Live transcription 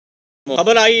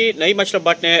खबर आई, नई मशरफ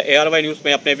भट्ट ने ARY न्यूज़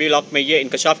में अपने व्लॉग में ये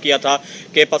इंकशाफ किया था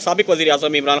कि साबिक वज़ीर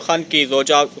आज़म इमरान खान की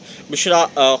ज़ौजा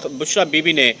बुशरा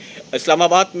बीबी ने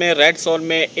इस्लामाबाद में रेड जोन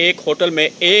में एक होटल में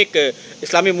एक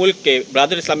इस्लामी मुल्क के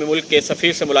ब्रादर इस्लामी मुल्क के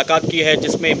सफ़ीर से मुलाकात की है,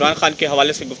 जिसमें इमरान खान के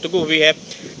हवाले से गुफ्तगू हुई है,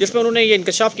 जिसमें उन्होंने ये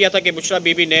इंकशाफ किया था कि बुशरा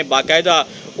बीबी ने बाकायदा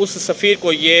उस सफ़ीर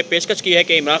को ये पेशकश की है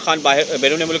कि इमरान खान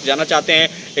बैरून मुल्क जाना चाहते हैं,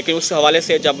 लेकिन उस हवाले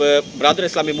से जब ब्रादर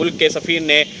इस्लामी मुल्क के सफ़ीर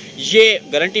ने ये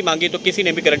गारंटी मांगी तो किसी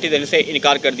ने भी गारंटी देने से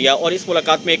इनकार कर दिया और इस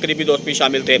मुलाकात में एक करीबी दोस्त भी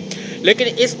शामिल थे। लेकिन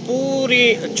इस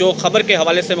पूरी जो खबर के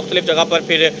हवाले से मुख्तलिफ जगह पर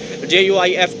फिर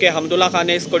JUIF के हमदुल्ला खान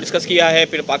ने इसको डिस्कस किया है,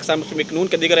 फिर पाकिस्तान मुस्लिम कानून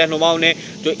के दीगर रहनुमाओं ने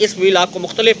जो इस व्लॉग को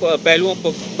मुख्तलिफ पहलुओं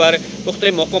पर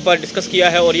मुख्तलिफ मौक़ों पर डिस्कस किया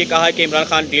है और ये कहा है कि इमरान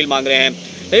खान डील मांग रहे हैं।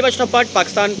 नई मशरफ भट्ट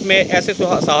पाकिस्तान में ऐसे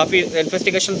सहाफ़ी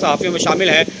इन्वेस्टिगेशन सहाफ़ियों में शामिल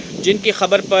हैं जिनकी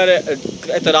खबर पर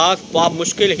एतराज़ बहुत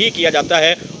मुश्किल ही किया जाता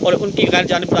है और उनकी गैर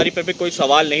जानिबदारी पर भी कोई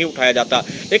सवाल नहीं उठाया जाता,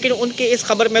 लेकिन उनकी इस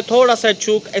खबर में थोड़ा सा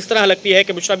चूक इस तरह लगती है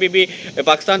कि बुशरा बीबी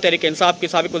पाकिस्तान तहरीक इंसाफ की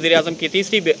साबिक वज़ीर आज़म की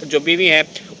तीसरी जो बीवी हैं,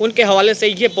 उनके हवाले से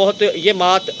ये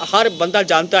बात हर बंदा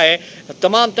जानता है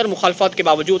तमाम तर मुखालफत के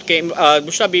बावजूद कि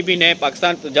बुशरा बीबी ने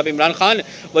पाकिस्तान जब इमरान खान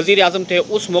वज़ीर आज़म थे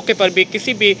उस मौके पर भी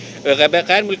किसी भी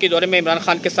गैर मुल्की दौरे में इमरान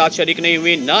खान के साथ शरीक नहीं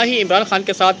हुई, ना ही इमरान खान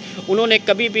के साथ उन्होंने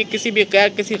कभी भी किसी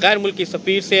गैर मुल्की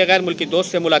सफ़ीर से गैर मुल्की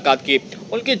दोस्त से मुलाकात की।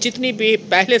 उनकी जितनी भी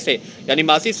पहले से यानी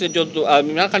माजी से जो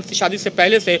इमरान खान की शादी से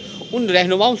पहले से उन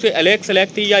रहनुमाओं से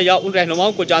अलग थी या उन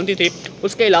रहनुमाओं को जानती थी,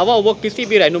 उसके अलावा वो किसी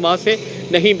भी रहनुमा से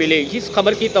नहीं मिले। इस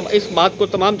खबर की इस बात को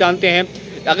तमाम जानते हैं।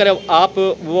 अगर आप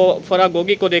वो फरा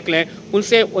गोगी को देख लें,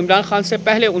 उनसे इमरान खान से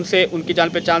पहले उनसे उनकी जान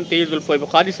पहचान थी, जुल्फ़े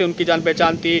बुखारी से उनकी जान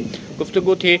पहचान थी,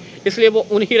 गुफ्तगू थी, इसलिए वो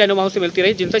उन्हीं रहनुमाओं से मिलती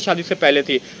रही जिनसे शादी से पहले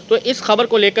थी। तो इस खबर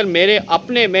को लेकर मैंने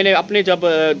अपने जब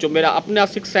जो मेरा अपना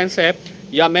सिक्स सेंस है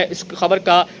या मैं इस खबर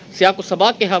का सियाक़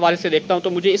सबाक़ के हवाले से देखता हूँ तो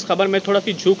मुझे इस खबर में थोड़ा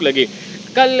सी झूक लगी।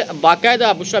 कल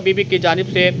बाकायदा बुशरा बीबी की जानिब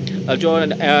से जो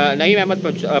नईम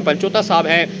अहमद पंचोता साहब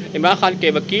हैं, इमरान खान के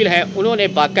वकील हैं, उन्होंने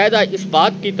बाकायदा इस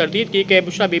बात की तरदीद की कि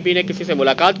बुशरा बीबी ने किसी से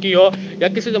मुलाकात की हो या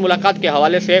किसी से मुलाकात के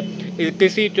हवाले से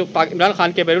किसी जो इमरान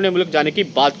खान के बैरून मुल्क जाने की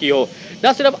बात की हो।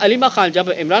 न सिर्फ अलीमा खान जब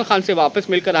इमरान खान से वापस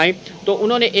मिलकर आई तो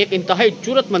उन्होंने एक इंतहाई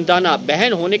जुर्रतमंदाना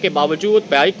बहन होने के बावजूद,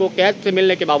 भाई को कैद से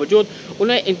मिलने के बावजूद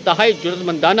उन्होंने इंतहाई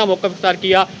जुर्रतमंदाना मौक़िफ़ इख्तियार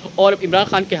किया और इमरान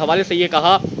खान के हवाले से ये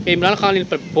कहा कि इमरान खान इन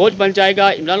पर बोझ बन जाएगा,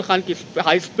 इमरान खान की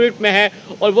हाई स्पिरिट में है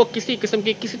और वो किसी किस्म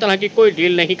की किसी तरह की कोई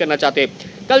डील नहीं करना चाहते।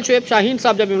 कल शुएब शाहीन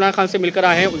साहब जब इमरान खान से मिलकर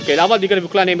आए हैं, उनके अलावा दीगर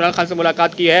वकील ने इमरान खान से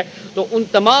मुलाकात की है, तो उन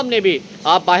तमाम ने भी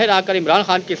आप बाहर आकर इमरान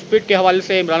खान की स्पिरिट के हवाले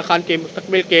से, इमरान खान के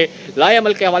मुस्तकबिल के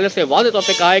लाएअमल के हवाले से वाज़ेह तौर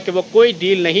पर कहा है कि वो कोई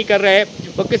डील नहीं कर रहे,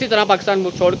 वो किसी तरह पाकिस्तान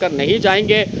छोड़कर नहीं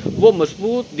जाएंगे, वो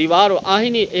मजबूत दीवार और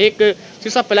आहिनी एक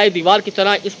सीसा पिलाई दीवार की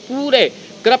तरह इस पूरे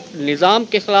करप्ट निज़ाम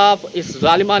के ख़िलाफ़, इस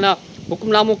ज़ालिमाना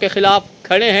हुक्मनामों के ख़िलाफ़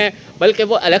खड़े हैं। बल्कि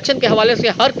वो इलेक्शन के हवाले से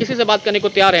हर किसी से बात करने को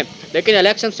तैयार हैं, लेकिन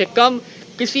इलेक्शन से कम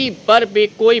किसी पर भी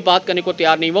कोई बात करने को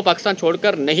तैयार नहीं, वो पाकिस्तान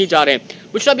छोड़कर नहीं जा रहे हैं।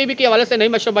 बुशरा बीबी के हवाले से नई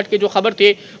मशरफ भट्ट की जो खबर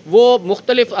थी वो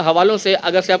मुख्तलिफ हवालों से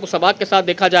अगर से आपको सबाक़ के साथ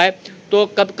देखा जाए तो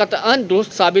कतअन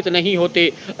दुरुस्त साबित नहीं होती।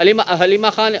 अलीमा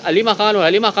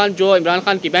खान जो इमरान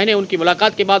खान की बहन है, उनकी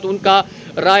मुलाकात के बाद उनका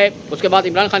राय, उसके बाद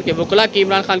इमरान खान के वकला की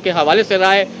इमरान खान के हवाले से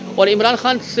राय और इमरान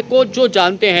खान को जो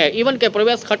जानते हैं, इवन के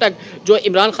परवेज़ खटक जो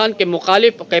इमरान खान के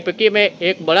मुखालिफ KPK में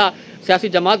एक बड़ा सियासी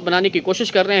जमात बनाने की कोशिश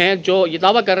कर रहे हैं, जो ये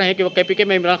दावा कर रहे हैं कि वो KPK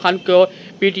में इमरान खान को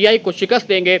PTI को शिकस्त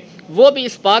देंगे, वो भी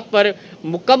इस बात पर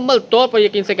मुकम्मल तौर पर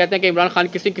यकीन से कहते हैं कि इमरान खान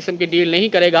किसी किस्म की डील नहीं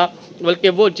करेगा, बल्कि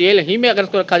वो जेल ही में अगर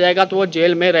उसको रखा जाएगा तो वो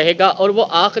जेल में रहेगा और वो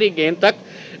आखिरी गेंद तक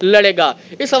लड़ेगा।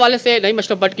 इस हवाले से नई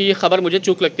मशरफ भट्ट की ये खबर मुझे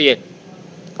चूक लगती है।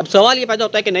 अब सवाल ये पैदा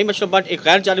होता है कि नई मशरफ भट्ट एक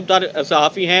गैर जानिबदार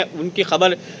सहाफ़ी हैं, उनकी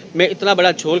खबर में इतना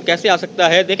बड़ा झोल कैसे आ सकता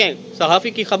है। देखें,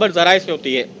 सहाफ़ी की खबर ज़राए से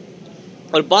होती है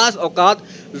और बाज़ औक़ात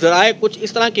ज़राए कुछ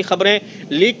इस तरह की खबरें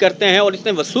लीक करते हैं और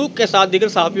इसमें वसूख के साथ दीगर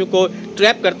सहाफ़ियों को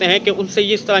ट्रैप करते हैं कि उनसे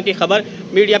ये इस तरह की खबर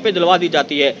मीडिया पे दिलवा दी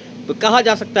जाती है। तो कहा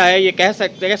जा सकता है, ये कह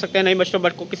सकते हैं नई मशरफ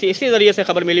भट्ट को किसी इसी ज़रिए से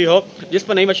खबर मिली हो जिस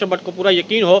पर नई मशरफ भट्ट को पूरा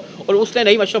यकीन हो और उसने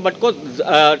नई मशरफ भट्ट को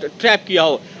ट्रैप किया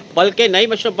हो। बल्कि नई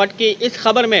मशरफ भट्ट की इस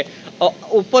खबर में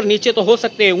ऊपर नीचे तो हो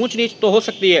सकते हैं, ऊंच नीच तो हो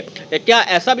सकती है। क्या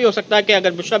ऐसा भी हो सकता है कि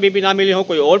अगर बुशरा बीबी ना मिली हो,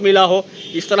 कोई और मिला हो?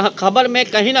 इस तरह खबर में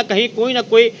कहीं ना कहीं कोई ना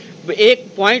कोई एक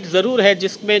पॉइंट ज़रूर है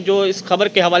जिसमें जो इस खबर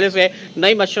के हवाले से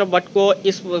नई मशरफ भट्ट को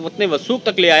इस उतने वसूख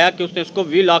तक ले आया कि उसने इसको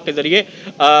व्लॉग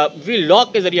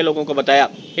के ज़रिए लोगों को बताया।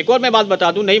 एक और मैं बात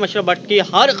बता दूं, नई मशरफ भट्ट की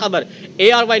हर खबर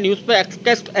ARY न्यूज़ पर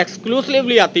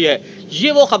एक्सक्लूसिवली आती है।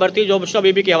 ये वो खबर थी जो बुशरा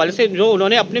बीबी के हवाले से जो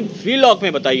उन्होंने अपने व्लॉग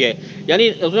में बताई है, यानी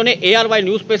उन्होंने ARY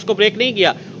न्यूज़ पर इसको ब्रेक नहीं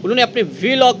किया, उन्होंने अपने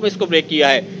व्लॉग में इसको ब्रेक किया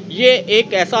है। ये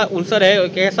एक ऐसा अंसर है,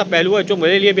 एक ऐसा पहलू है जो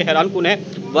मेरे लिए भी हैरान कुन है।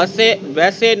 वैसे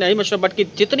वैसे नहीं बुशरा भट्ट की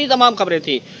जितनी तमाम खबरें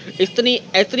थी,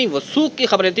 इतनी वसूख की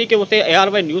खबरें थी कि उसे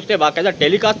ARY न्यूज़ ने बाकायदा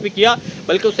टेलीकास्ट भी किया,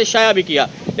 बल्कि उसे शाया भी किया।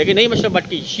 लेकिन नहीं बुशरा भट्ट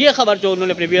की ये खबर जो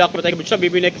उन्होंने अपने वीडियो को बताया कि बुशरा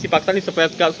बीबी ने किसी पाकिस्तानी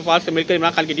सफारत से मिलकर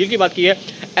इमरान खान की डील की बात की है,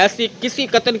 ऐसी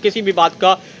किसी भी बात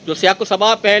का जो सियाको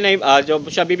सबाब है नहीं, जो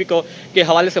बुशरा बीबी को के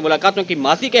हवाले से मुलाकातों की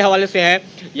माजी के हवाले से है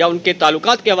या उनके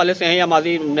ताल्लुकात के हवाले से हैं, या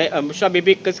माजी बुशरा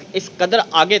बीबी इस कदर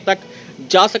आगे तक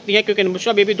जा सकती है, क्योंकि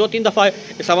बुशरा बीबी 2-3 दफ़ा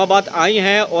इस्लामाबाद आई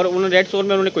हैं और उन्होंने रेड जोन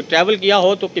में उन्होंने कोई ट्रैवल किया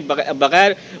हो तो कि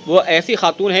बगैर वो ऐसी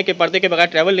खातून है कि पर्दे के बगैर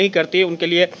ट्रैवल नहीं करती, उनके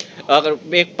लिए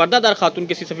अगर एक पर्दादार खातून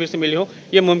किसी सफ़ीर से मिली हो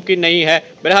ये मुमकिन नहीं है।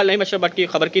 बहरहाल नहीं बुशरा भट्ट की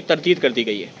खबर की तरदीद कर दी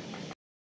गई है।